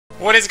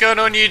What is going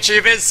on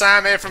YouTube? It's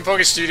Sam here from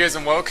Pocket Studios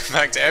and welcome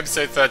back to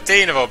episode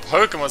 13 of our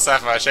Pokemon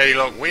Sapphire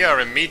ShadyLocke. We are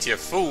in Meteor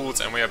Falls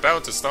and we are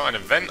about to start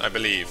an event, I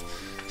believe.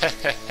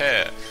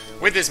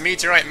 With this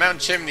meteorite,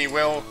 Mount Chimney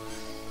will...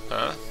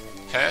 I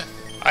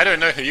don't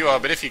know who you are,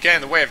 but if you get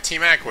in the way of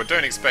Team Aqua,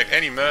 don't expect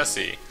any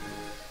mercy.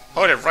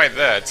 Hold it right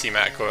there, Team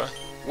Aqua.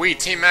 We,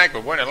 Team Aqua,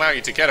 won't allow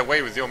you to get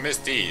away with your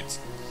misdeeds.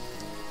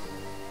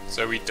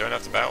 So we don't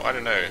have to battle? I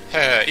don't know.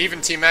 Even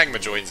Team Magma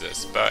joins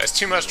us, but it's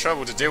too much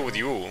trouble to deal with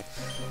you all.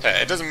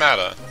 It doesn't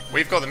matter.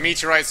 We've got the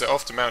meteorites, so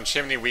off to Mount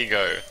Chimney we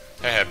go.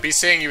 Be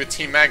seeing you with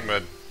Team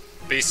Magma.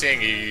 Be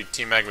seeing you,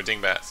 Team Magma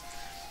Dingbats.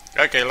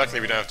 Okay,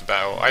 luckily we don't have to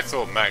battle. I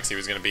thought Maxie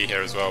was going to be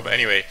here as well, but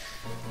anyway.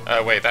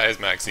 Wait, that is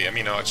Maxie. I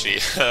mean Archie.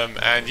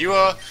 And you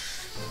are...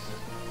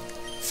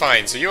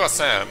 Fine, so you are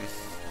Sam.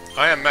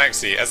 I am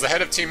Maxie. As the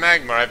head of Team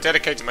Magma, I have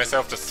dedicated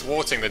myself to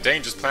thwarting the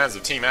dangerous plans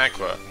of Team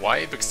Aqua.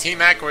 Why? Because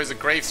Team Aqua is a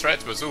grave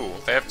threat to us all.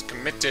 They have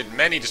committed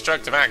many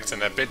destructive acts in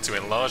their bid to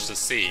enlarge the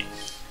sea.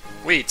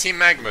 We, Team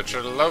Magma,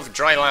 love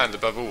dry land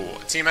above all.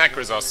 Team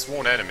Aqua is our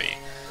sworn enemy.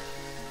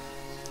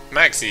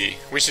 Maxie,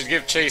 we should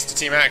give chase to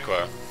Team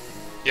Aqua.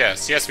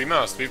 Yes, we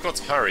must. We've got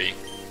to hurry.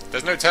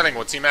 There's no telling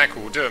what Team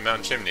Aqua will do at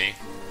Mount Chimney.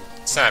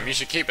 Sam, you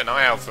should keep an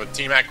eye out for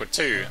Team Aqua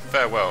too.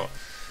 Farewell.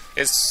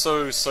 It's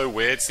so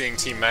weird seeing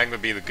Team Magma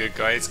be the good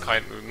guys.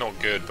 Kind of, not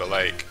good, but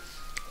like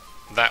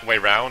that way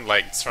round,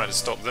 like trying to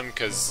stop them.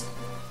 Because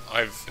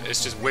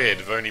it's just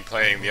weird of only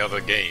playing the other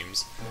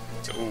games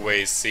to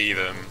always see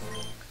them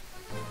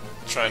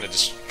trying to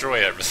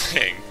destroy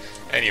everything.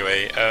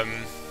 Anyway,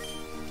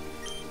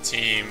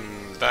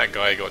 that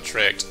guy got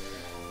tricked.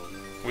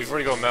 We've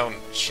already got Mount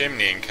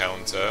Chimney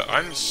encounter.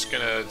 I'm just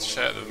gonna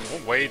check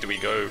what way do we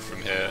go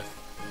from here?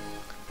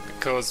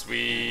 Because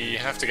we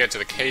have to get to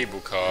the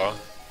cable car.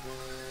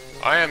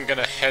 I am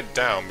gonna head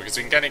down because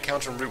we can get an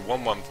encounter on Route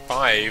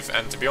 115,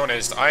 and to be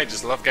honest, I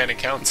just love getting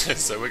encounters,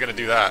 so we're gonna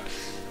do that.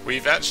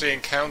 We've actually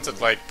encountered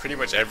like pretty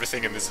much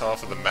everything in this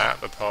half of the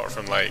map, apart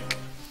from like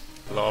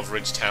Lava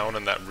Ridge Town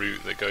and that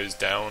route that goes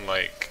down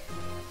like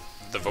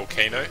the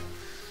volcano.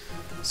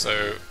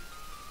 So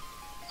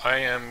I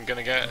am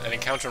gonna get an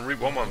encounter on Route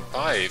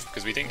 115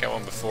 because we didn't get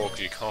one before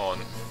because you can't.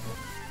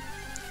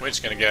 We're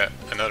just gonna get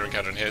another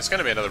encounter in here. It's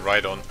gonna be another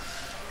ride-on.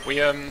 We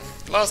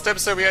last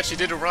episode we actually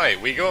did alright.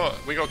 We got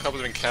a couple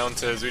of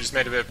encounters. We just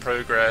made a bit of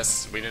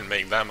progress. We didn't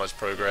make that much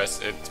progress.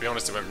 To be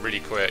honest, it went really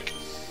quick.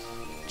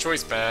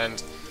 Choice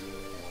band.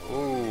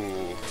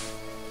 Ooh.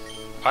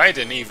 I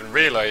didn't even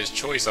realize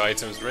choice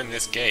items were in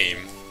this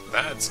game.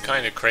 That's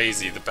kind of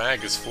crazy. The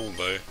bag is full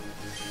though.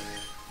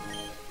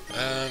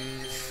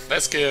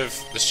 Let's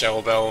give the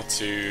shell bell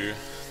to...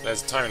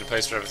 There's a time and a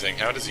place for everything.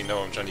 How does he know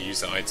I'm trying to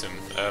use the item?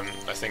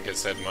 I think it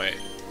said my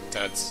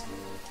dad's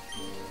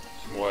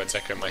words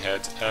echo in my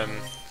head.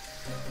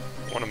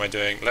 What am I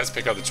doing? Let's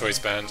pick up the choice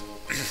band.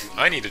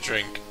 I need a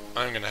drink.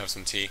 I'm gonna have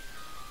some tea.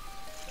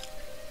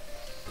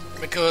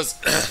 Because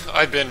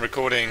I've been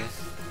recording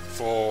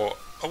for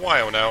a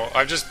while now.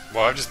 I've just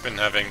been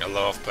having a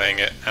laugh playing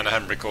it, and I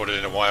haven't recorded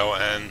in a while,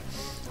 and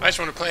I just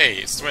want to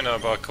play. Swinner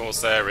of our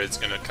Corsair is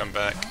gonna come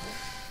back.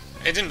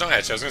 It didn't die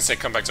actually. I was gonna say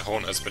come back to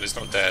haunt us, but it's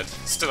not dead.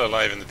 It's still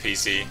alive in the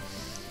PC,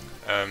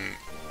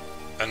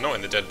 and not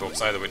in the dead box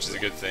either, which is a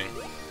good thing.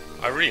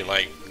 I really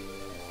like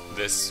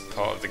this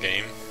part of the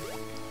game.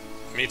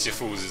 Meteor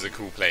Falls is a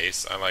cool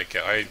place. I like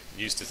it. I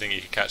used to think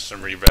you could catch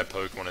some really rare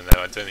Pokemon in there.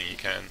 I don't think you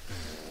can.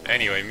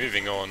 Anyway,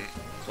 moving on.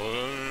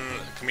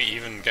 Can we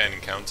even get an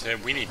encounter here?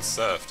 We need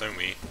Surf, don't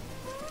we?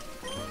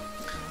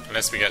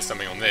 Unless we get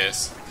something on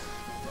this.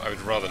 I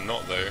would rather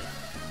not though.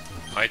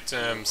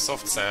 Item,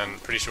 Soft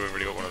Sand. Pretty sure we've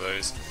already got one of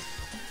those.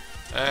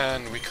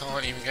 And we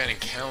can't even get an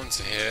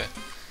encounter here.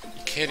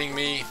 You kidding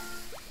me?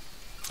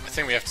 I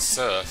think we have to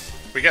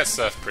Surf. We get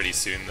Surf pretty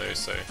soon though,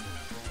 so...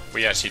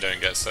 We actually don't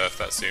get Surf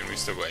that soon, we've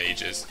still got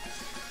ages.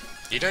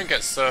 You don't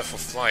get Surf or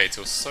Fly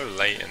till so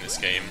late in this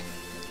game.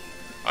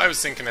 I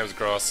was thinking there was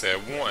grass here,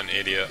 what an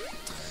idiot.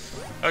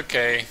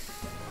 Okay,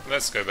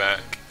 let's go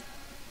back.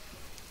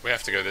 We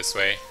have to go this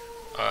way.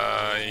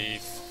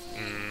 I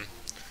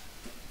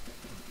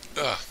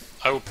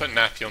will put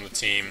Nappy on the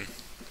team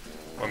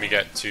when we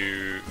get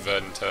to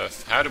Verdant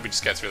Turf. How did we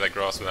just get through that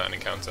grass without an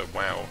encounter?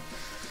 Wow.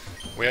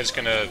 We are just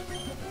gonna...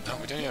 Oh,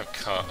 we don't even have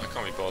Cut, I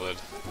can't be bothered.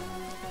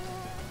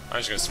 I'm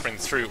just going to sprint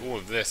through all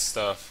of this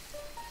stuff,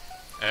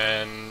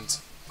 and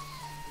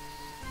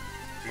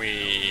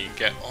we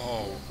get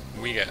a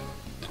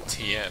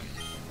TM.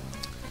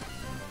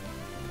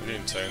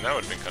 Loonstone, that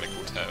would have been kind of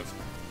cool to have.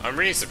 I'm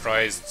really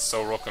surprised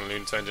Solrock and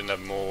Loonstone didn't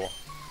have more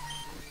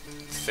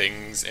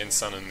things in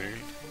Sun and Moon.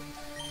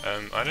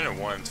 I don't know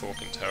why I'm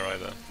talking to her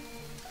either.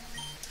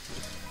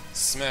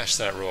 Smash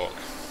that rock.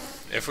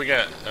 If we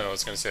get... Oh, I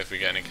was going to say if we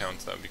get an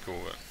encounter, that would be cool,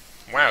 but...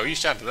 Wow, you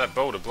shattered that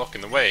boulder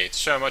blocking the way. To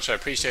show how much I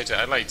appreciate it,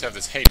 I'd like to have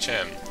this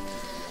HM.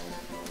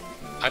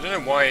 I don't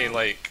know why,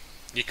 like,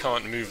 you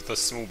can't move the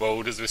small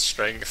boulders with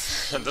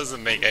strength. That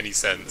doesn't make any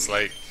sense.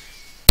 Like,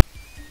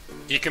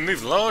 you can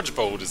move large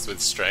boulders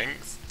with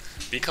strength,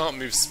 but you can't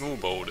move small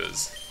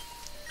boulders.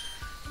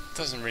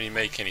 Doesn't really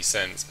make any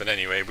sense, but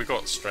anyway, we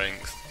got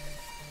strength.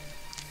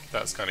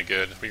 That's kind of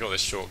good. We got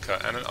this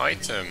shortcut and an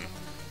item.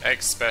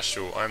 X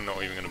special. I'm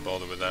not even going to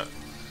bother with that.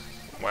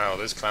 Wow,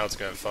 those clouds are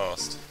going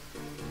fast.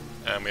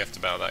 And we have to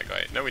battle that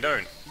guy. No, we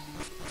don't.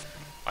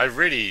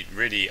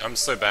 I'm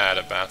so bad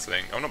at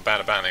battling. I'm not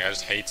bad at battling, I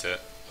just hate it.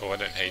 Oh, I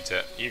don't hate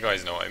it. You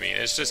guys know what I mean.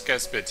 It just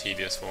gets a bit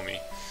tedious for me.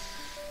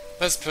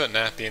 Let's put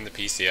Nappy in the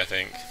PC, I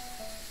think.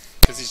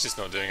 Because he's just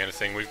not doing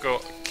anything. We've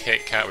got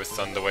Kit Kat with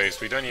Thunder Waves.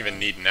 We don't even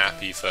need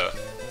Nappy for...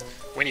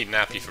 We need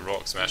Nappy for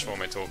Rock Smash. What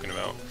am I talking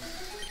about?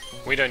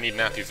 We don't need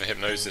Nappy for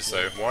Hypnosis,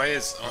 though. Why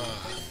is...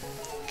 Oh,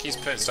 keeps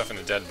putting stuff in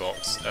the dead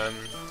box.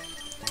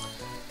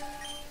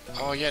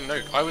 Oh yeah, no,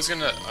 I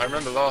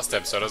remember last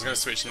episode I was gonna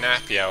switch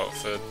Nappy out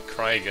for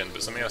Krygan,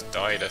 but something else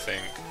died, I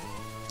think.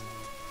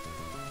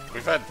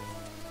 We've had...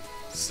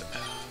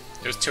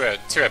 It was two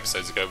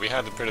episodes ago. We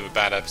had a bit of a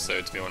bad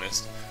episode, to be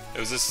honest. It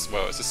was this...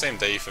 Well, it's the same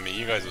day for me.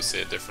 You guys will see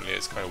it differently.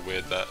 It's kind of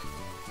weird that...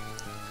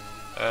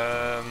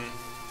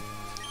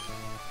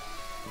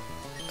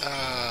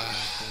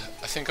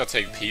 I think I'll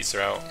take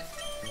Pizza out.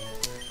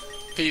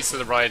 Pizza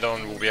the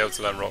Rhydon will be able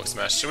to learn Rock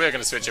Smash, so we're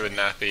going to switch it with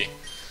Nappy.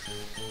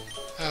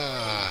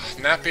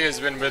 Nappy has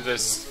been with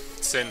us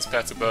since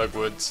Peterburg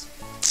Woods,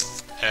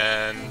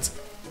 and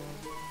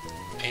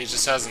he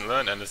just hasn't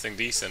learned anything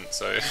decent,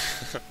 so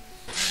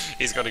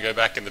he's got to go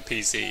back in the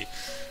PC.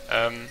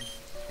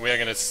 We are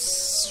going to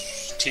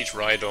teach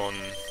Rhydon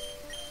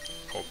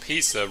or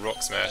Pizza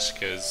Rock Smash,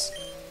 because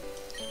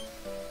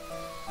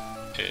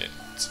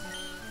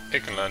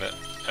it can learn it,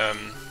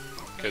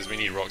 because we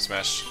need Rock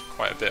Smash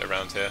quite a bit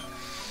around here.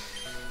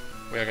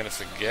 We are going to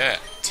forget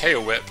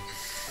Tail Whip.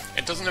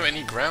 It doesn't know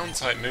any ground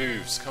type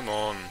moves, come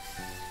on.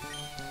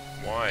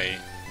 Why?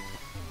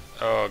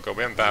 Oh god,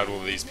 we haven't battled all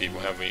of these people,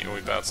 have we? Or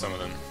we battled some of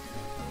them.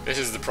 This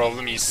is the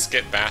problem, you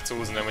skip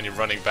battles and then when you're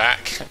running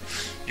back,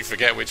 you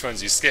forget which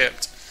ones you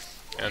skipped,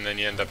 and then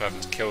you end up having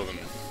to kill them,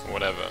 or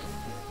whatever.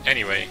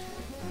 Anyway.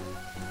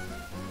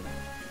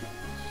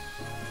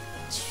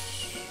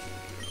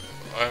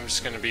 I'm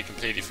just going to be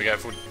completely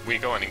forgetful. We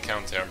got an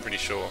encounter, I'm pretty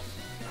sure.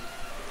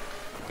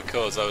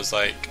 Because I was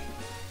like...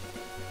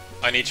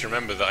 I need to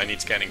remember that I need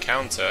to get an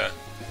encounter,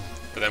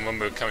 but then when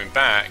we were coming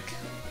back,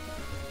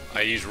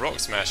 I used Rock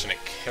Smash and it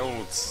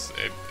killed...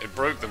 It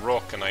broke the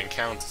rock and I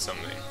encountered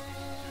something.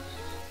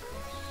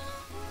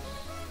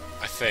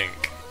 I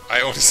think.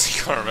 I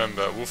honestly can't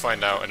remember. We'll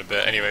find out in a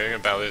bit. Anyway, we're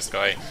going to battle this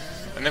guy.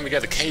 And then we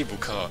get the cable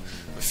car.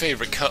 My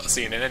favourite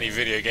cutscene in any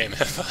video game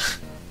ever.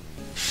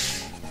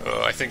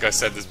 Oh, I think I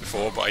said this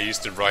before, but I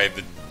used to ride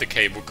the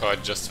cable car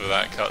just for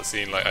that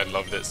cutscene. Like, I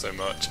loved it so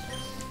much.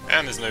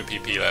 And there's no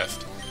PP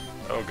left.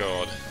 Oh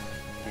god.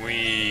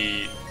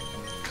 We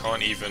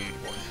can't even...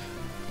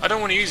 I don't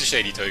want to use a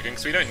Shady token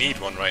because we don't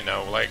need one right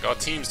now. Like, our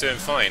team's doing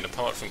fine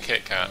apart from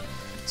Kit Kat.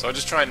 So I'll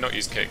just try and not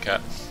use Kit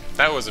Kat.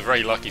 That was a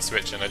very lucky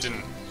switch and I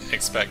didn't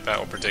expect that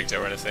or predict it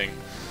or anything.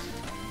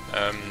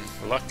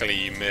 Luckily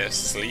you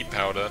missed Sleep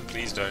Powder.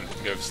 Please don't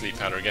go for Sleep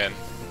Powder again.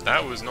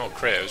 That was not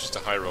crit, it was just a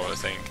high roll, I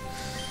think.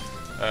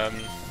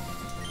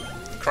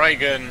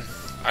 Krygan,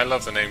 I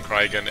love the name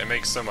Krygan. It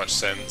makes so much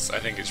sense. I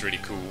think it's really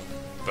cool.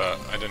 But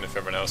I don't know if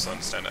everyone else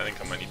understands. I think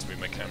I might need to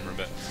move my camera a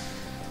bit.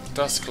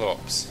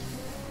 Dusclops.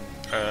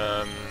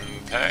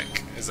 Peck.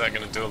 Is that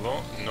going to do a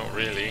lot? Not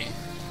really.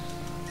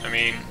 I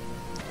mean,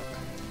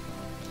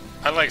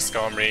 I like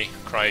Skarmory,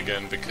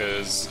 Krygan,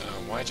 because...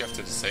 why'd you have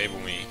to disable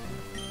me?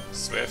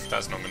 Swift?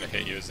 That's not going to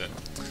hit you, is it?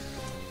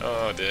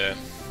 Oh dear.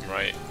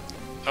 Right.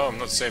 Oh, I'm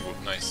not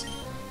disabled. Nice.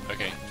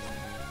 Okay.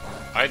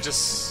 I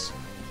just...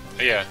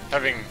 Yeah,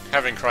 having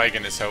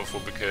Krygan is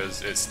helpful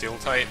because it's Steel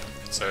type,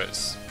 so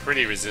it's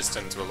pretty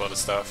resistant to a lot of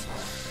stuff,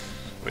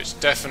 which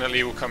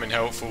definitely will come in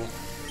helpful.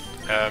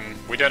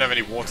 We don't have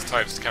any water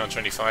types to counter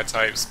any fire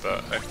types,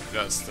 but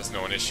that's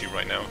not an issue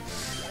right now.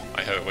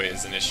 I hope it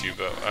is an issue,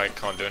 but I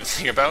can't do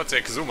anything about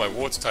it because all my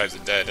water types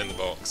are dead in the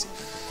box.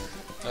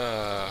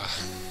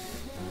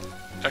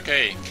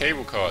 Okay,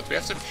 cable car. Do we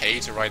have to pay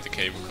to ride the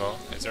cable car?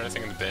 Is there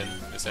anything in the bin?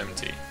 It's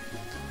empty.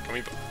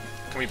 Can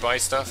we buy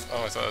stuff?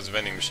 Oh, I thought that was a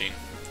vending machine.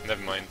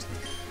 Never mind.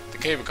 The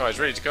cable car is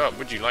ready to go up.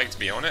 Would you like to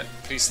be on it?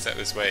 Please step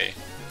this way.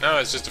 No,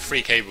 it's just a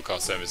free cable car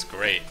service.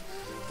 Great.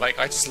 Like,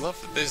 I just love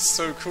this. It's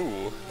so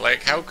cool.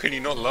 Like, how can you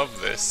not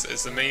love this?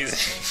 It's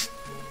amazing.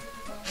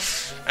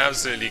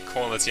 Absolutely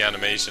quality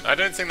animation. I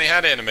don't think they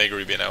had it in Omega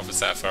Ruby and Alpha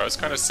Sapphire. I was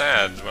kind of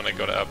sad when I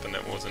got it up and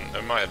it wasn't.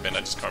 It might have been, I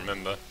just can't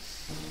remember.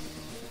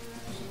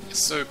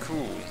 It's so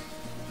cool.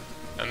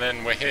 And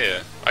then we're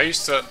here.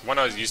 When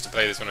I used to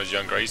play this when I was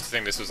younger, I used to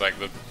think this was like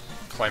the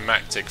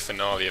climactic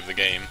finale of the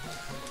game.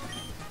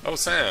 Oh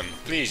Sam,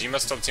 please, you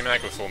must stop Team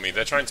Aqua for me.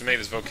 They're trying to make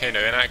this volcano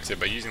inactive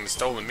by using the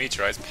stolen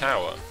meteorite's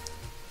power.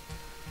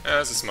 Oh,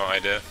 that's a smart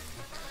idea.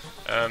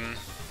 No,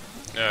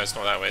 it's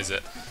not that way, is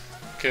it?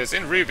 Because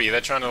in Ruby, they're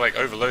trying to like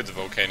overload the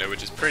volcano,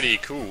 which is pretty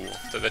cool,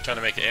 that they're trying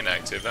to make it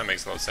inactive. That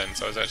makes a lot of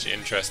sense. I was actually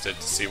interested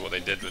to see what they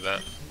did with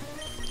that.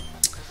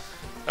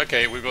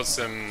 Okay, we've got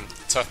some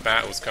tough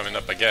battles coming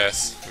up, I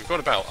guess. We've got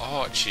about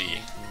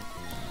Archie.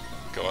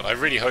 God, I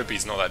really hope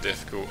he's not that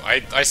difficult.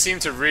 I seem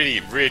to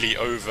really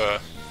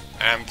over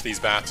amp these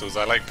battles.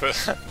 I like put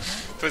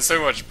put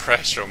so much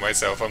pressure on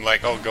myself. I'm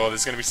like, oh god,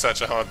 it's going to be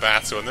such a hard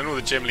battle, and then all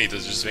the gym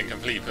leaders just been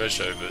complete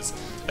pushovers.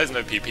 There's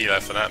no PP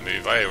left for that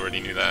move, I already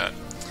knew that.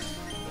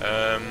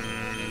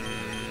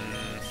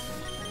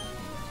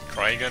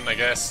 Krygan, I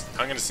guess.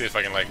 I'm going to see if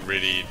I can like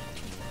really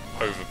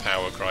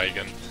overpower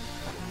Krygan.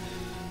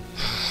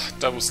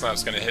 Double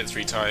Slap's going to hit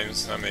 3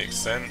 times, that makes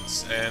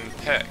sense. And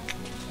Peck.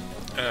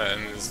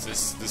 And there's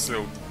this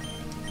little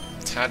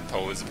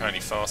tadpole is apparently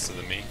faster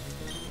than me.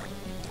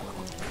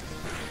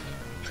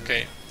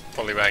 Okay,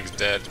 Poliwag's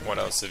dead. What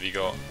else have you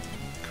got?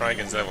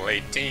 Krygan's level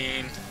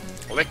 18.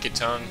 Lick your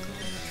tongue.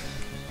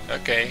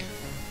 Okay.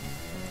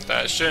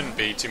 That shouldn't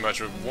be too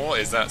much of... What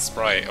is that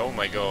sprite? Oh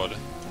my god.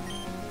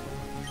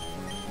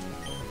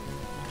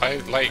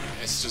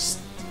 It's just...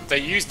 They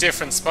use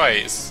different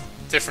sprites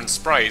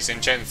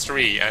in Gen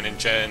 3 and in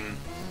Gen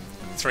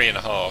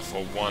 3.5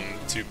 or 1,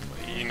 2...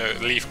 You know,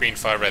 Leaf, Green,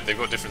 Fire, Red, they've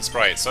got different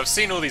sprites. So I've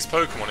seen all these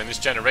Pokemon in this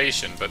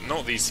generation, but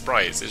not these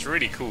sprites. It's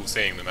really cool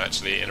seeing them,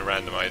 actually, in a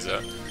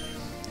randomizer.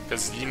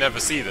 Because you never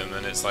see them,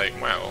 and it's like,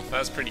 wow,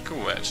 that's pretty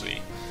cool,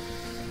 actually.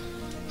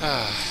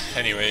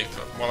 Anyway,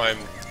 while I'm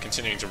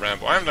continuing to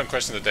ramble, I haven't done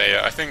Question of the Day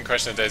yet. I think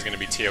Question of the Day is going to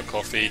be tea or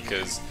coffee,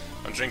 because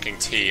I'm drinking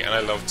tea, and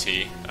I love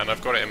tea. And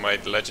I've got it in my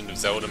Legend of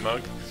Zelda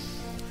mug.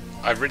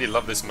 I really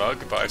love this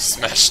mug, but I've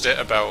smashed it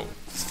about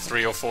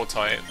 3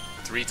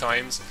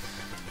 times.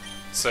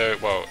 So,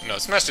 well, no,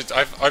 smashed it.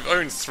 I've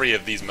owned 3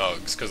 of these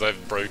mugs because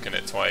I've broken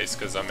it twice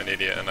because I'm an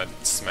idiot and I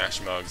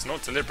smash mugs.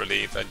 Not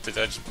deliberately, I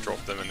just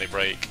drop them and they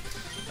break.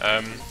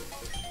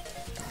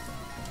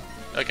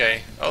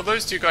 Okay. Oh,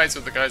 those 2 guys are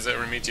the guys that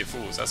are immediate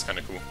fools. That's kind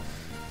of cool.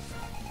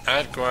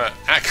 Aqua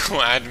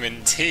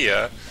Admin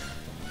Tia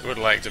would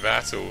like to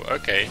battle.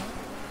 Okay.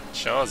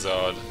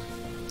 Charizard.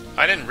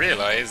 I didn't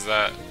realise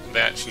that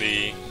they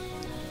actually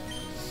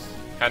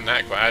had an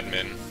Aqua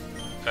Admin.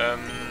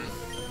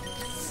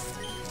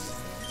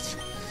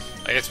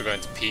 I guess we're going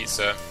to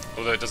Pizza,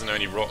 although it doesn't know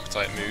any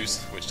rock-type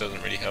moves, which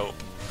doesn't really help.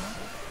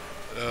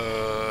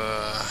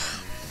 I'm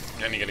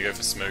only going to go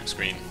for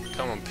Smokescreen.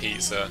 Come on,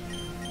 Pizza.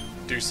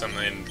 Do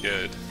something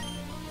good.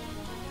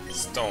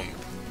 Stomp.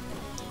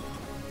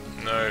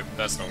 No,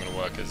 that's not going to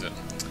work, is it?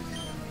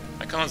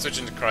 I can't switch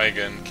into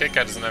Krygan.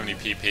 Kit-Kat doesn't have any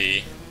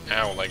PP.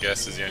 Owl, I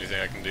guess, is the only thing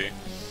I can do.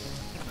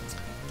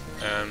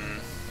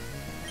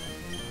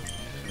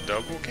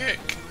 Double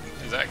Kick.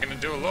 Is that going to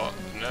do a lot?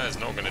 No, it's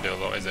not going to do a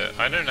lot, is it?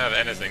 I don't have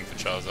anything for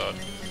Charizard.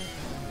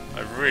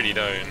 I really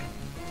don't.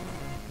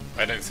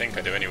 I don't think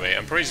I do anyway.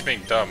 I'm probably just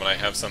being dumb and I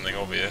have something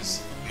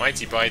obvious.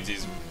 Mighty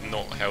Bitey's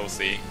not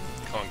healthy.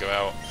 Can't go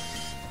out.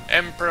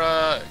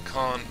 Emperor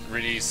can't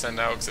really send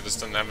out because it just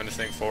doesn't have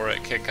anything for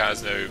it. Kit Kat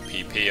has no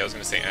PP. I was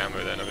going to say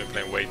ammo then. I've been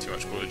playing way too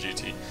much Call of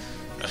Duty.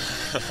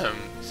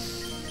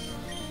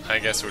 I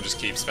guess we'll just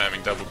keep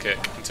spamming Double Kick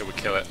until we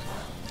kill it.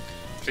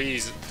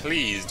 Please,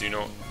 please do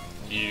not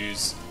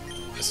use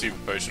a Super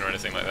Potion or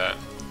anything like that.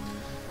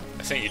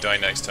 I think you die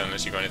next turn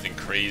unless you got anything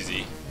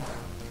crazy.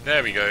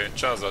 There we go,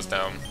 Charizard's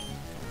down.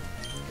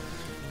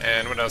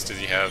 And what else does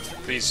he have?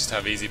 Please just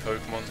have easy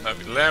Pokemon. That'd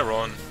be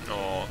Lairon.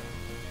 Or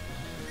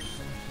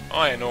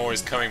Iron Ore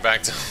is coming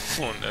back to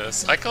haunt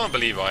us. I can't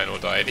believe Iron Ore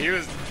died. He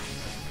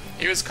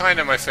was kind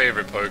of my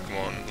favourite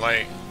Pokemon.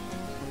 Like,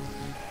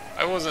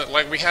 I wasn't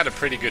like we had a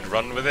pretty good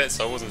run with it,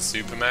 so I wasn't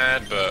super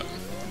mad, but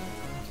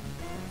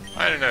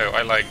I don't know,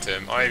 I liked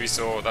him.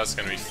 Ivysaur, that's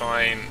going to be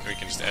fine. We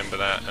can just Ember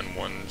that and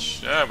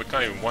we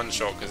can't even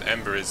one-shot because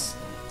Ember is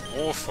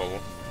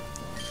awful.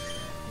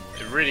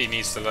 It really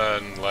needs to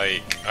learn,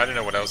 like, I don't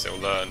know what else it will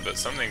learn, but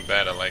something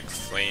better, like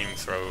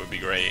Flamethrower would be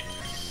great.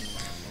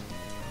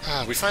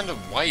 We found a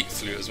White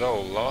Flute as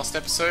well last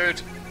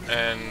episode,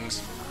 and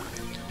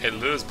it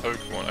lures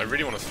Pokemon. I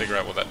really want to figure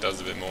out what that does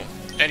a bit more.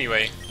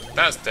 Anyway,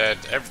 that's dead,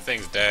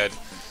 everything's dead,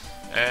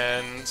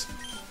 and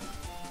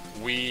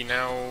we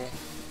now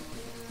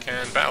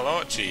can battle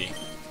Archie.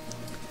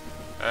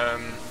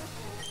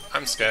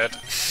 I'm scared.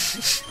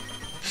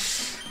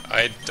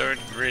 I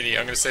don't really...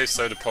 I'm going to save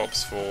Soda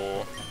Pops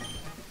for...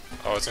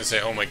 Oh, I was going to say,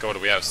 oh my god,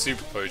 we have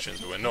Super Potions,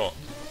 but we're not.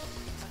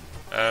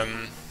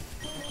 I'm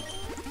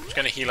just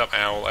going to heal up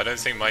Owl. I don't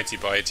think Mighty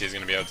Bitey is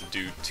going to be able to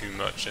do too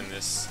much in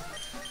this.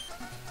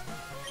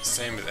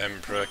 Same with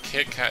Emperor.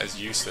 Kit Kat is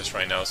useless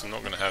right now, so I'm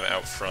not going to have it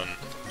out front.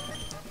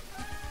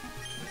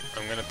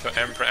 I'm going to put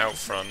Emperor out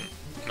front.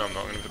 No, I'm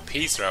not going to put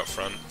Pizza out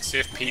front. See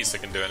if Pizza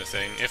can do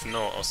anything. If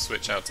not, I'll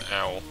switch out to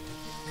Owl.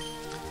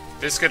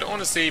 This could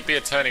honestly be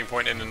a turning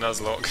point in the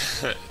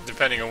Nuzlocke,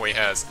 depending on what he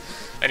has.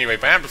 Anyway,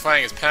 by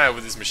amplifying his power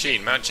with this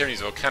machine, Mount Chimney's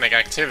volcanic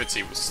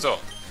activity will stop.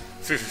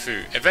 Foo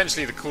foo foo.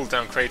 Eventually the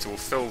cooldown crater will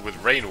fill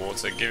with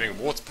rainwater, giving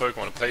water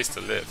Pokemon a place to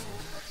live.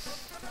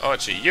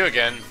 Archie, you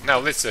again. Now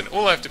listen,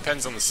 all life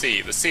depends on the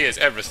sea. The sea is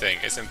everything.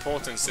 Its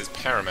importance is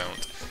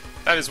paramount.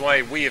 That is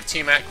why we of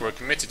Team Aqua are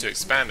committed to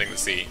expanding the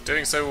sea.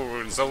 Doing so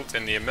will result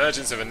in the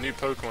emergence of a new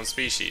Pokemon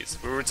species.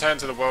 We will return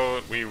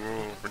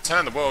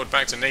the world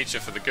back to nature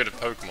for the good of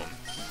Pokemon.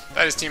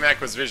 That is Team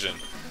Aqua's vision.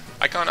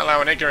 I can't allow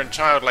an ignorant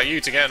child like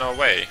you to get in our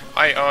way.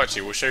 I,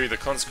 Archie, will show you the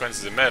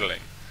consequences of meddling.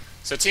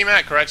 So Team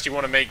Aqua actually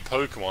want to make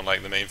Pokemon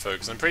like the main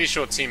focus. I'm pretty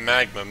sure Team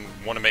Magma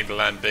want to make the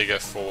land bigger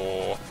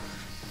for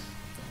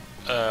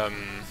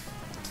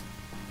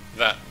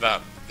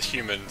that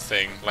human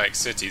thing, like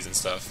cities and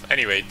stuff.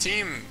 Anyway,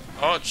 Team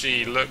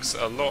Archie looks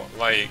a lot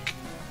like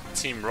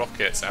Team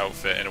Rocket's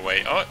outfit in a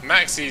way.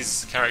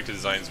 Maxie's character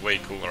design is way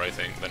cooler, I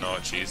think, than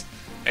Archie's.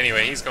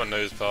 Anyway, he's got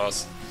nose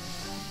pass.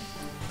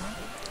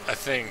 I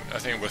think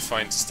we're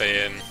fine to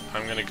stay in.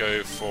 I'm gonna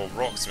go for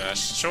Rock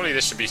Smash. Surely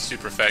this should be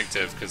super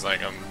effective because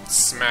like I'm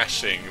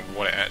smashing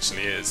what it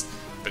actually is,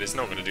 but it's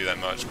not gonna do that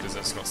much because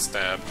it's got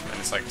stab and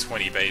it's like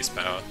 20 base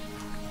power.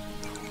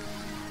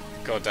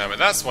 God damn it!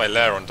 That's why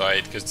Lairon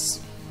died,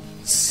 because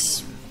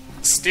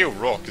Steel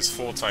Rock is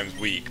 4 times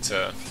weak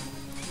to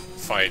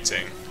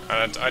fighting.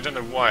 And I don't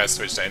know why I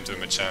switched that into a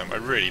Machamp. I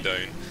really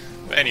don't.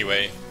 But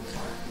anyway,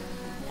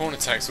 Horn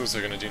Attack's also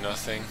gonna do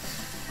nothing.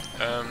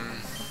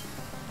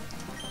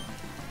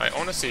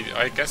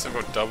 I guess I've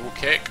got Double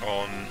Kick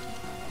on...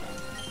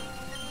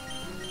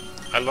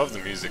 I love the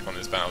music on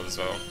this battle as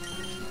well.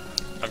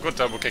 I've got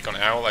Double Kick on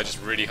Owl, I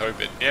just really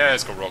hope it... Yeah,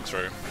 it's got Rock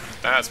Throw.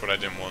 That's what I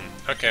didn't want.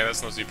 Okay,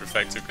 that's not super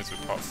effective because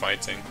we're part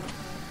fighting.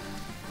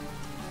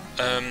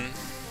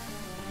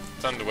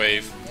 Thunder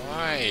Wave.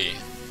 Why?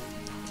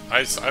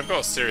 I've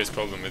got a serious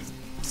problem with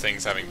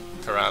things having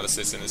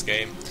paralysis in this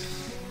game.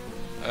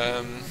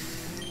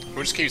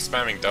 We'll just keep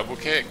spamming Double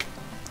Kick,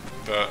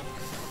 but...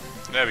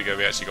 There we go,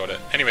 we actually got it.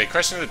 Anyway,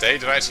 question of the day,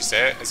 did I actually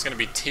say it? It's going to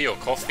be tea or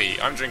coffee.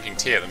 I'm drinking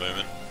tea at the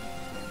moment.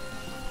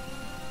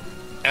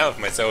 Out of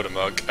my Zelda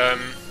mug.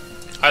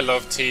 I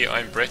love tea.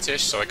 I'm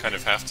British, so I kind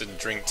of have to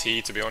drink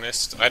tea, to be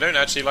honest. I don't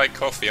actually like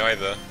coffee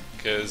either,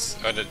 because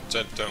I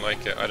don't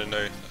like it. I don't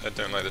know. I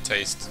don't like the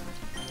taste.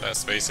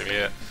 That's basically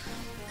it.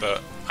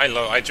 But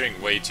I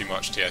drink way too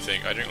much tea, I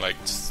think. I drink like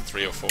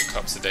 3 or 4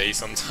 cups a day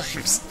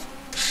sometimes.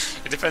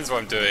 It depends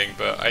what I'm doing,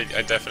 but I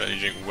definitely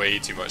drink way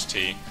too much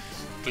tea.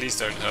 Please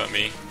don't hurt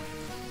me.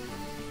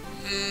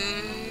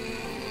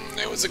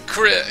 It was a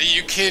crit, are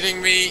you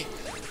kidding me?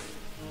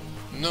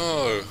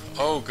 No.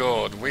 Oh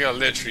god, we are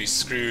literally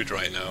screwed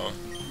right now.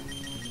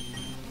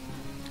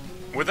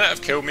 Would that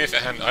have killed me if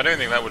it hadn't... I don't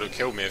think that would have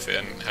killed me if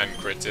it hadn't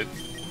critted.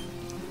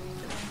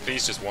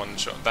 Please just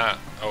one-shot that.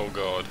 Oh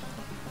god.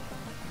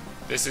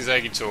 This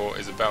Exeggutor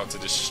is about to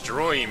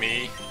destroy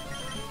me.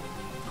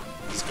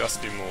 Does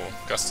Gust do more?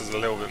 Gust does a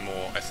little bit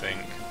more, I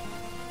think.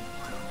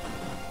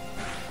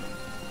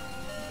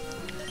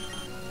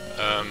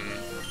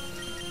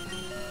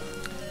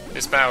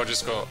 This battle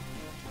just got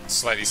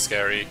slightly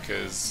scary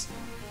because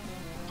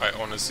I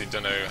honestly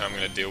don't know how I'm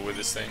going to deal with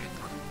this thing.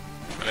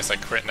 Unless I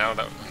crit now,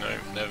 no,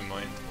 never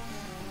mind.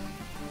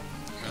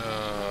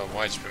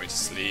 Why'd you put me to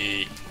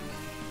sleep?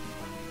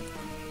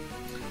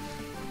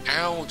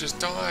 Owl just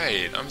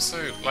died! I'm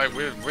so, like,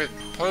 with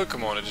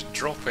Pokemon are just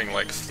dropping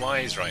like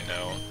flies right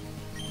now.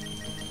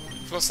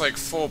 I've lost like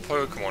 4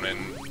 Pokemon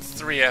in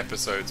 3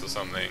 episodes or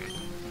something.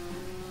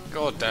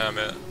 God damn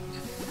it.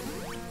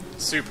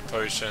 Super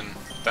Potion.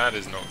 That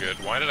is not good.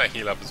 Why did I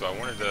heal up as well? I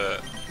wanted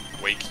a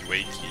wakey.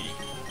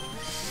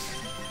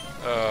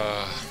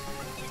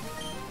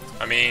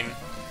 I mean,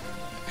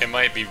 it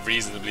might be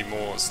reasonably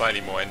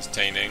slightly more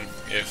entertaining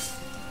if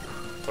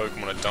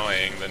Pokemon are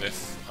dying than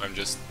if I'm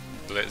just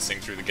blitzing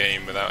through the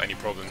game without any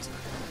problems.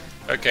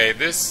 Okay,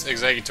 this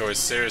Exeggutor is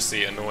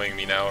seriously annoying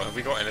me now. Have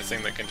we got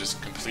anything that can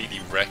just completely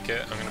wreck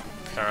it? I'm gonna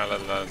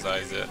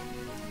paralyze it.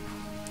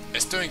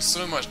 It's doing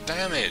so much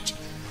damage!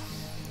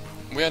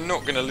 We are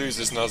not gonna lose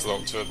this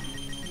Nuzlocke to a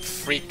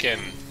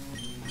freaking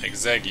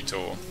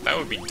Exeggutor. That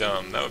would be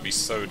dumb. That would be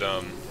so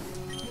dumb.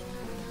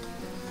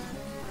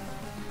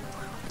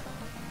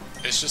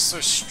 It's just so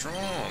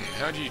strong.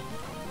 How do you...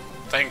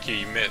 Thank you,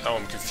 you missed. Oh,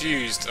 I'm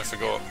confused. I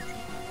forgot.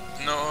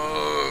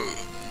 No!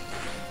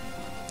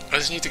 I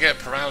just need to get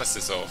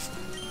paralysis off.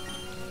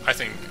 I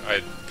think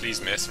I...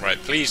 Please miss. Right,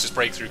 please just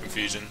break through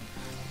confusion.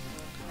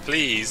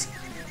 Please.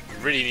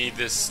 I really need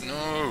this.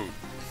 No!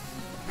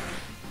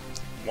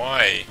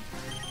 Why?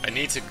 I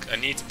need to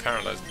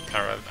paralyze...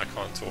 I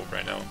can't talk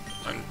right now.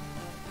 I'm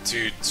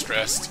too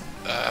stressed.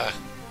 I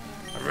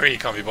really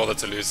can't be bothered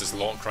to lose this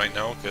lock right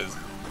now, because...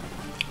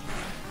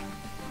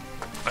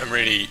 I'm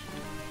really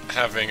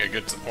having a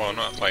good... Well,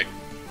 not like...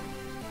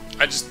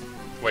 I just...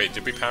 Wait,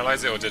 did we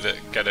paralyze it or did it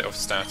get it off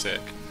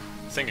static?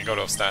 I think it got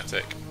it off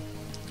static.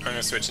 I'm going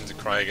to switch into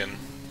Krygan.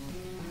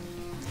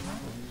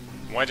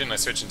 Why didn't I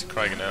switch into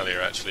Krygan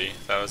earlier, actually?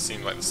 That would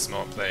seem like the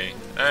smart play.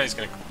 Ah, he's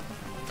going to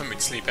put me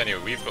to sleep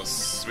anyway. We've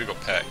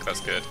got Peck, that's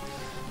good.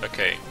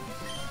 Okay.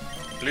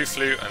 Blue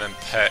Flute and then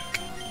Peck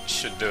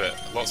should do it.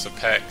 Lots of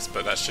Pecks,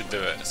 but that should do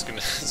it. It's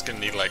gonna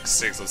need like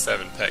 6 or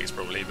 7 Pecks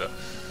probably, but...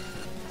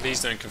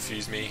 Please don't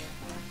confuse me.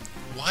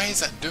 Why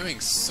is that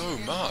doing so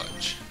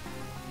much?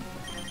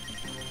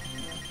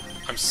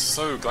 I'm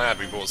so glad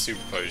we bought Super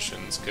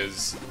Potions,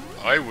 because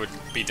I would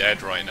be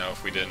dead right now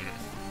if we didn't.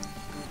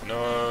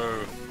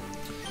 No.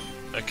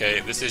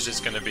 Okay, this is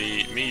just going to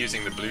be me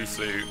using the Blue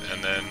Flute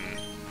and then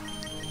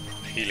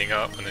healing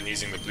up and then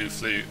using the Blue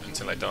Flute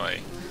until I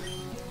die.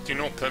 Do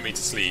not put me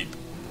to sleep.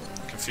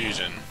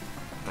 Confusion.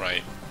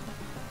 Right.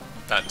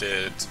 That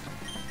did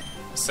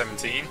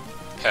 17.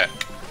 Peck.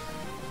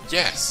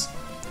 Yes!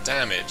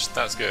 Damage.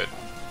 That's good.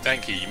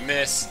 Thank you. You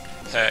miss.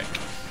 Peck.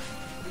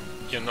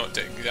 You're not...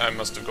 I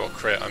must have got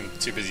crit. I'm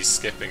too busy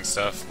skipping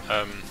stuff.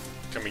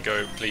 Can we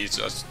go, please?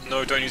 Just...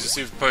 No, don't use a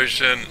super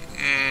potion.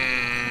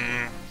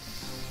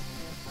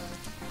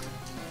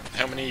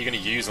 How many are you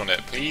going to use on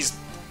it?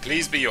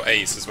 Please be your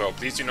ace as well.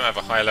 Please do not have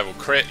a high level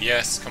crit.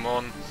 Yes, come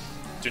on.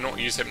 Do not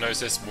use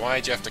hypnosis. Why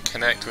do you have to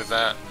connect with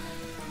that?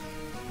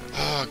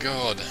 Oh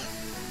god.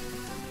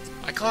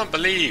 I can't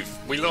believe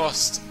we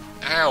lost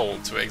Owl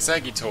to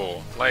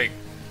Exeggutor. Like,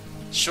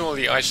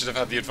 surely I should have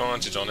had the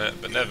advantage on it,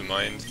 but never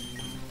mind.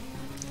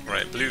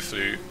 Right, Blue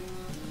Flute.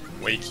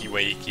 Wakey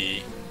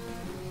wakey.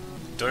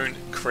 Don't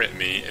crit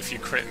me. If you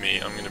crit me,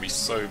 I'm going to be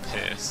so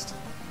pissed.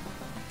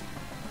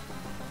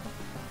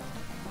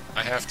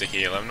 I have to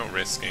heal, I'm not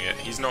risking it.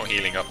 He's not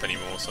healing up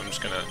anymore, so I'm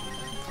just gonna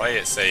play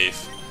it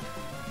safe.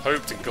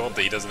 Hope to god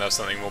that he doesn't have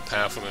something more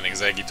powerful than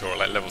Exeggutor at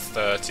like level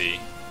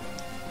 30.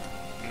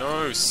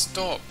 No,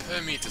 stop!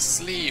 Put me to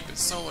sleep,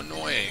 it's so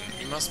annoying.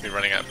 He must be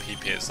running out of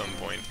PP at some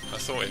point. I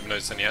thought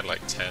Hypnosis only had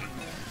like 10.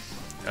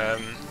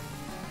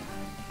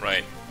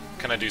 Right,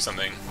 can I do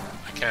something?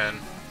 I can.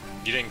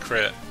 You didn't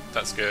crit,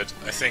 that's good.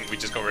 I think we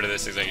just got rid of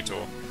this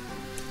Exeggutor.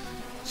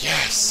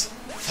 Yes!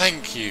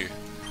 Thank you!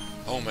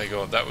 Oh my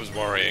god, that was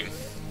worrying.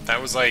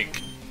 That was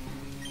like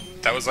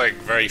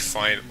very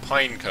fine.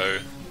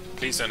 Pineco.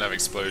 Please don't have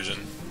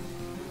explosion.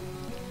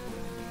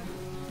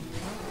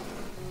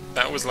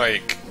 That was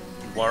like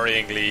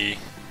worryingly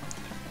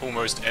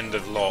almost end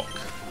of lock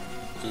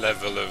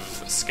level of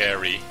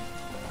scary.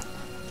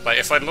 Like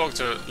if I'd lost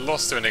to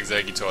an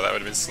Exeggutor, that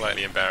would have been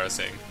slightly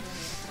embarrassing.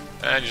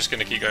 And just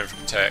gonna keep going for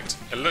protect.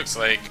 It looks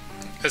like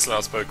this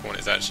last Pokemon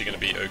is actually gonna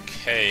be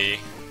okay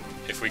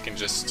if we can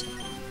just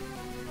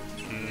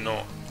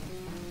not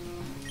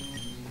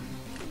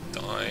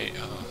die.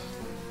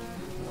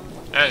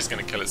 And it's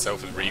going to kill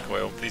itself with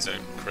recoil. Please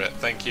don't crit.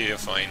 Thank you, you're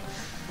fine.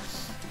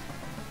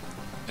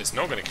 It's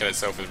not going to kill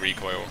itself with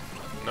recoil.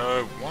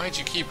 No, why'd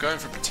you keep going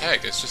for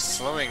protect? It's just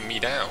slowing me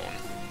down.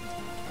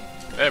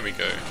 There we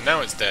go.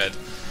 Now it's dead.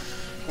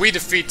 We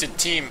defeated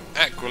Team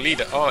Aqua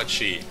leader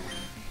Archie.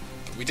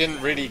 But we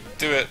didn't really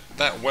do it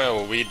that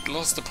well. We'd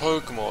lost a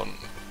Pokemon.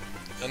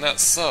 And that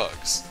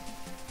sucks.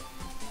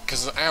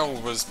 Because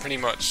Owl was pretty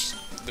much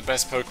the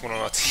best Pokemon on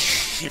our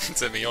team,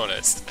 to be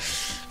honest.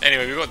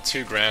 Anyway, we got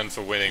 2 grand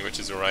for winning, which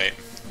is alright.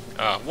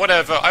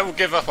 Whatever, I will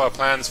give up our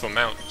plans for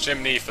Mount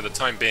Chimney for the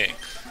time being.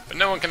 But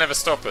no one can ever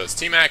stop us.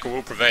 Team Aqua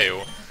will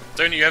prevail.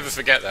 Don't you ever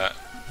forget that.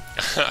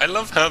 I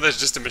love how there's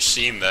just a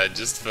machine there,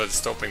 just for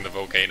stopping the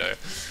volcano.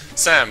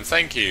 Sam,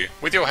 thank you.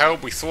 With your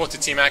help, we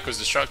thwarted Team Aqua's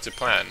destructive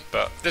plan.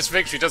 But this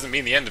victory doesn't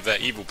mean the end of their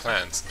evil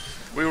plans.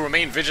 We will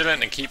remain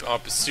vigilant and keep our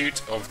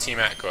pursuit of Team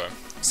Aqua.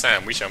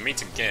 Sam, we shall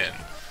meet again.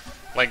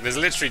 Like, there's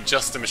literally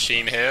just a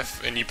machine here,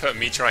 and you put a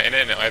meteorite in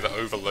it, and it either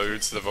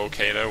overloads the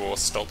volcano or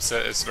stops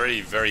it. It's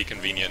very, very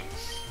convenient.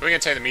 We're going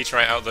to take the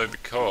meteorite out, though,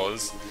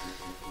 because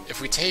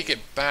if we take it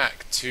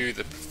back to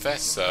the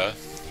professor,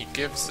 he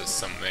gives us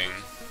something.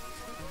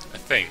 I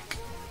think.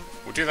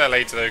 We'll do that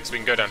later, though, because we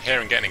can go down here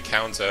and get an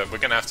encounter. We're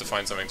going to have to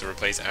find something to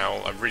replace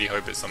Owl. I really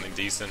hope it's something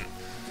decent.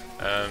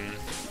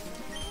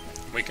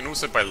 We can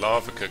also buy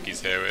lava cookies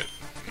here.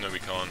 No, we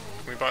can't.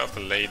 Can we buy off the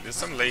lady? There's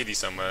some lady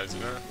somewhere,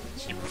 isn't there?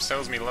 She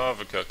sells me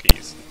lava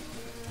cookies.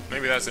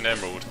 Maybe that's an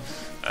emerald.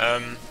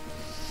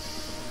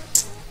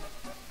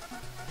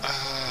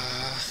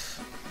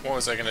 What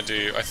was I going to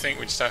do? I think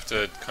we just have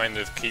to kind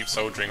of keep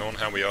soldiering on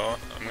how we are.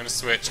 I'm going to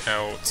switch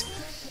out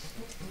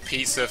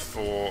Pizza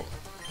for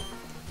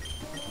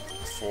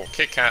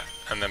Kit Kat,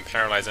 and then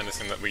paralyze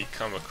anything that we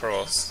come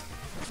across.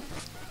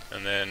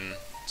 And then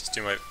just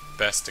do my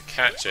best to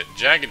catch it.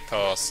 Jagged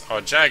Pass.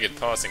 Our Jagged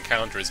Pass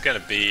encounter is going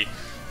to be...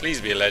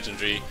 Please be a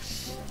legendary.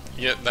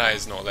 Yep, that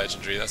is not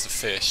legendary. That's a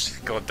fish.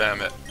 God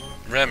damn it.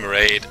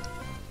 Remoraid.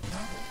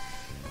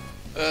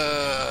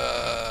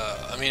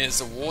 I mean,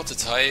 it's a water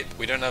type.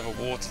 We don't have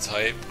a water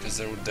type because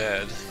they're all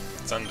dead.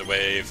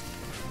 Thunderwave.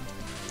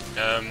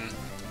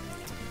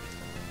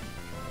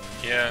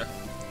 Yeah.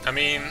 I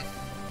mean,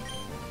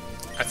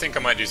 I think I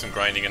might do some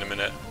grinding in a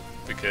minute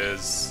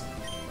because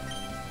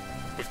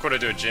we've got to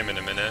do a gym in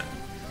a minute.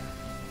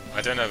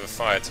 I don't have a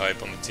fire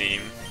type on the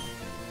team.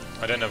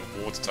 I don't have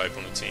a water type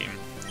on the team.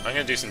 I'm going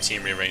to do some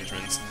team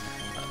rearrangements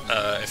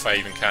if I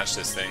even catch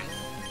this thing.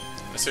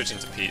 Let's switch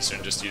into Pizza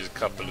and just use a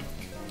couple of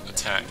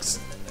attacks.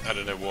 I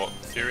don't know what.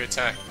 Fury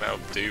attack? That'll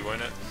do,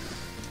 won't it?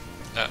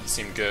 That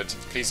seemed good.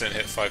 Please don't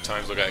hit 5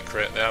 times or get a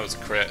crit. That was a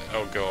crit.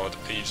 Oh god.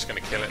 Are you just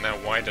going to kill it now?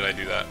 Why did I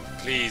do that?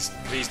 Please,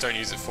 please don't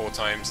use it 4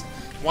 times.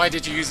 Why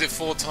did you use it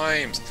 4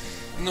 times?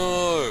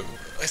 No!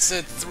 I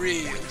said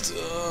 3.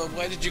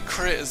 Why did you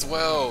crit as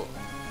well?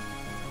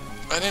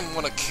 I didn't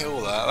want to kill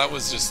that. That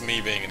was just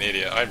me being an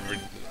idiot.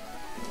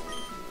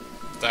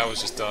 That was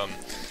just dumb.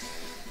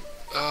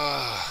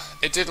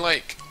 It did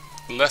like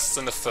less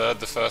than a third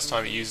the first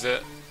time it used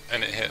it,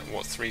 and it hit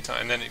what 3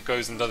 times, and then it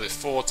goes and does it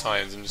 4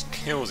 times and just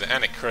kills it,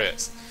 and it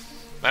crits.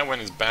 That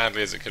went as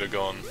badly as it could have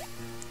gone.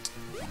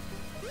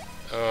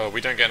 Oh,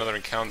 we don't get another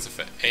encounter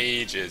for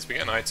ages. We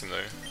get an item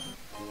though.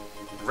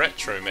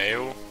 Retro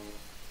mail.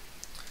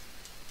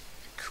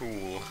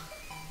 Cool.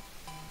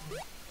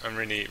 I'm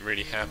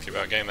really happy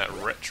about getting that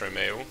retro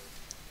mail.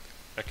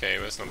 Okay,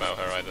 well, it's not about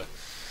her either.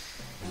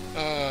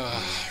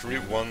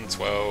 Route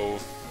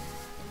 112.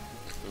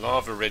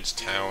 Lava Ridge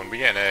Town. We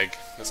get an egg.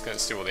 Let's go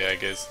see what the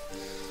egg is.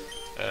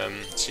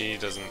 She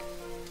doesn't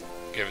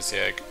give us the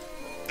egg.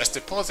 Let's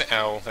deposit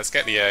Owl. Let's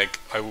get the egg.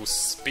 I will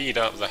speed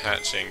up the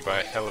hatching by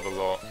a hell of a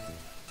lot.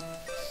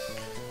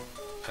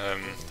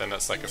 Then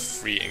that's like a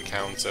free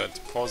encounter.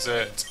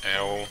 Deposit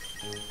Owl.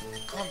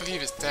 Can't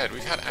believe it's dead.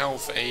 We've had Owl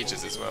for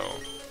ages as well.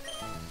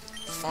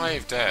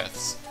 5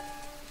 deaths.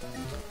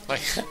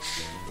 Like, the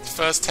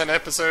first 10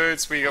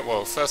 episodes we got,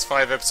 well, first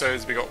 5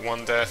 episodes we got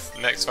 1 death.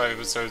 Next 5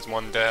 episodes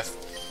 1 death.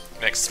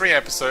 Next 3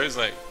 episodes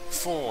like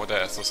 4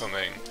 deaths or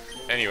something.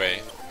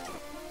 Anyway,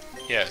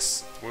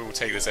 yes, we will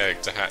take this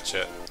egg to hatch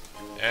it.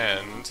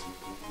 And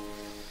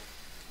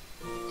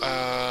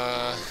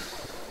I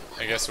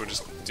guess we'll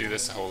just do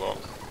this a whole lot.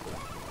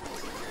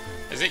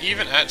 Is it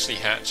even actually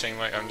hatching?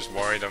 Like, I'm just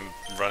worried I'm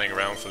running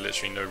around for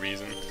literally no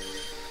reason.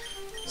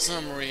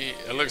 Summary.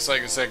 It looks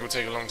like this egg will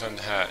take a long time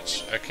to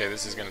hatch. Okay,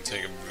 this is going to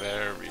take a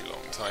very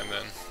long time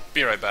then.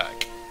 Be right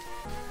back.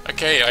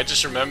 Okay, I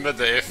just remembered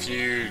that if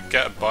you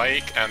get a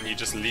bike and you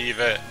just leave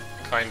it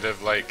kind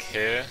of like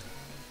here,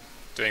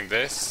 doing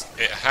this,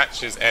 it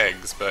hatches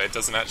eggs, but it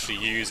doesn't actually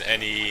use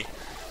any...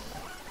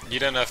 You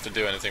don't have to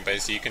do anything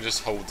basically, you can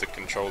just hold the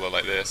controller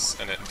like this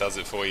and it does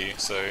it for you.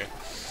 So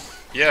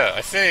yeah,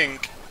 I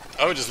think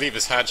I would just leave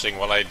this hatching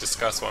while I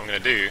discuss what I'm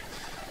going to do.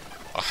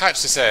 I'll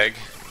hatch this egg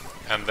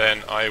and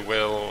then I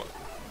will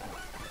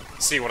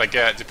see what I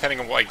get. Depending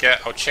on what I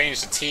get, I'll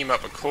change the team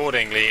up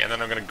accordingly, and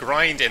then I'm going to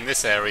grind in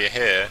this area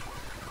here,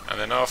 and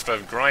then after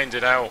I've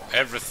grinded out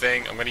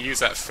everything, I'm going to use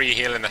that free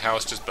heal in the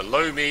house just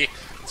below me,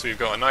 so we've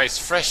got a nice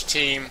fresh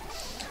team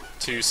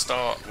to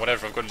start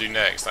whatever I've got to do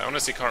next. I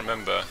honestly can't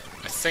remember.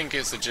 I think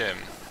it's the gym.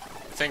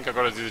 I think I've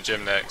got to do the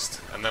gym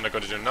next, and then I've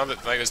got to do another,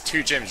 like there's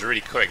 2 gyms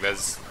really quick.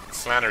 There's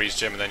Flannery's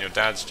gym and then your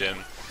dad's gym,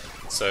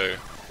 so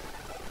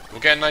we'll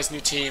get a nice new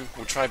team,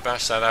 we'll try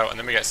bash that out, and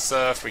then we get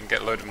surf, we can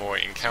get a load of more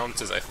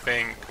encounters I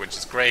think, which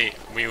is great.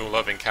 We all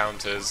love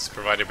encounters,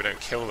 provided we don't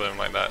kill them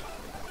like that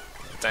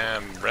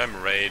damn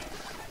Rem raid.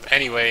 But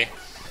anyway,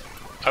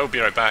 I will be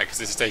right back, because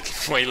this is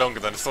taking way longer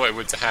than I thought it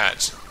would to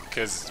hatch,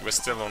 because we're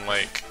still on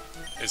like,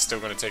 it's still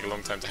going to take a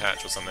long time to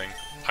hatch or something.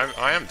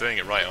 I am doing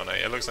it right, aren't I?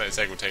 It looks like this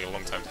egg will take a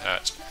long time to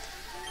hatch.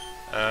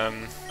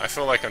 I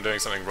feel like I'm doing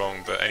something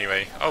wrong, but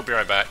anyway, I'll be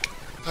right back.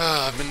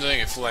 I've been doing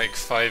it for like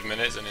 5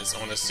 minutes and it's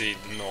honestly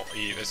not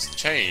even, it's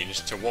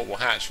changed to what will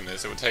hatch from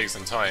this. It will take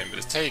some time, but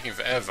it's taking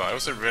forever. I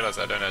also realised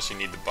I don't actually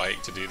need the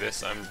bike to do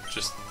this.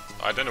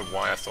 I don't know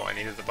why I thought I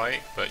needed the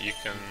bike, but you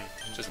can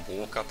just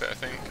walk up it, I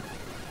think.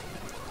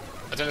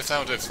 I don't know if that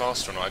will do it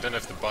faster or not. I don't know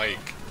if the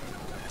bike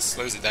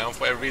slows it down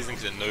for whatever reason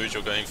because it knows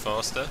you're going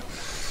faster.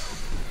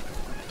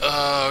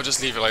 I'll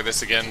just leave it like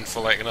this again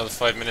for like another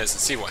 5 minutes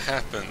and see what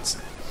happens.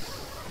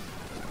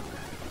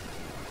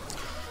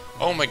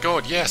 Oh my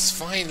god, yes,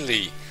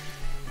 finally!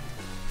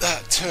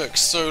 That took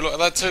so long.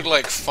 That took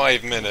like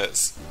 5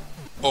 minutes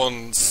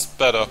on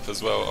sped up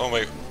as well. Oh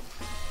my...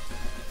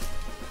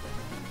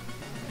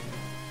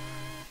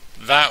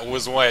 That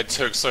was why it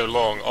took so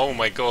long. Oh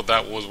my god,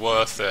 that was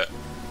worth it.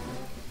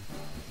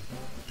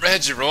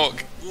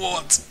 Regirock?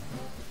 What?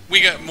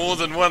 We get more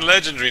than 1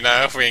 legendary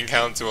now if we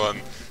encounter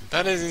one.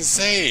 That is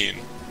insane.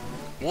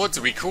 What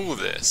do we call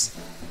this?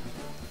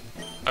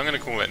 I'm gonna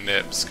call it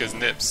Nips, because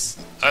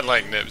Nips... I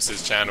like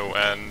Nips' channel,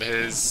 and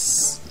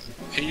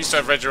he used to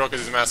have Regirock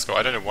as his mascot.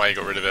 I don't know why he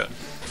got rid of it,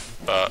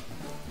 but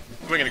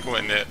we're gonna call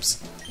it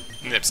Nips.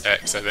 Nips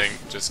X, I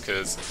think, just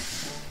because...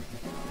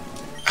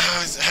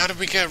 how did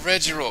we get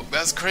Regirock?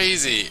 That's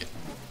crazy.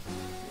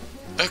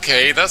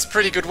 Okay, that's a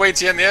pretty good way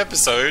to end the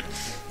episode.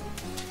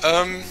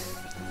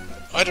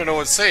 I don't know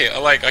what to say.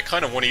 I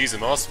kind of want to use the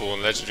Master Ball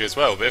and Legendary as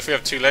well, but if we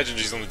have 2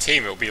 Legendaries on the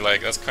team, it'll be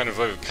like, that's kind of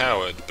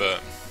overpowered,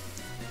 but...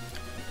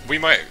 We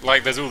might,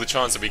 like, there's all the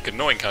chance that we could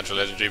not encounter a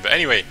Legendary, but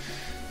anyway,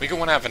 we got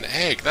one out of an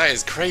egg. That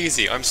is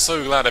crazy. I'm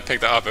so glad I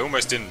picked that up. I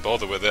almost didn't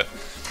bother with it.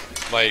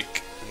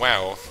 Like,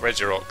 wow,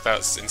 Regirock,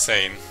 that's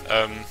insane.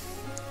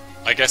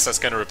 I guess that's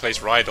going to replace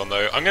Rhydon,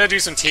 though. I'm going to do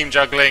some team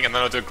juggling, and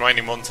then I'll do a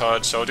grinding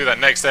montage, so I'll do that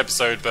next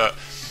episode, but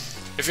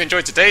if you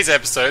enjoyed today's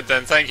episode,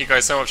 then thank you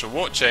guys so much for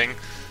watching.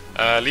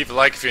 Leave a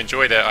like if you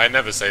enjoyed it. I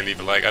never say leave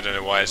a like, I don't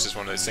know why, it's just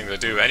one of those things I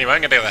do. Anyway,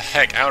 I'm going to get the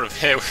heck out of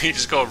here. We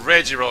just got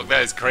Regirock,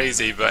 that is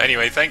crazy. But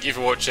anyway, thank you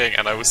for watching,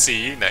 and I will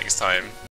see you next time.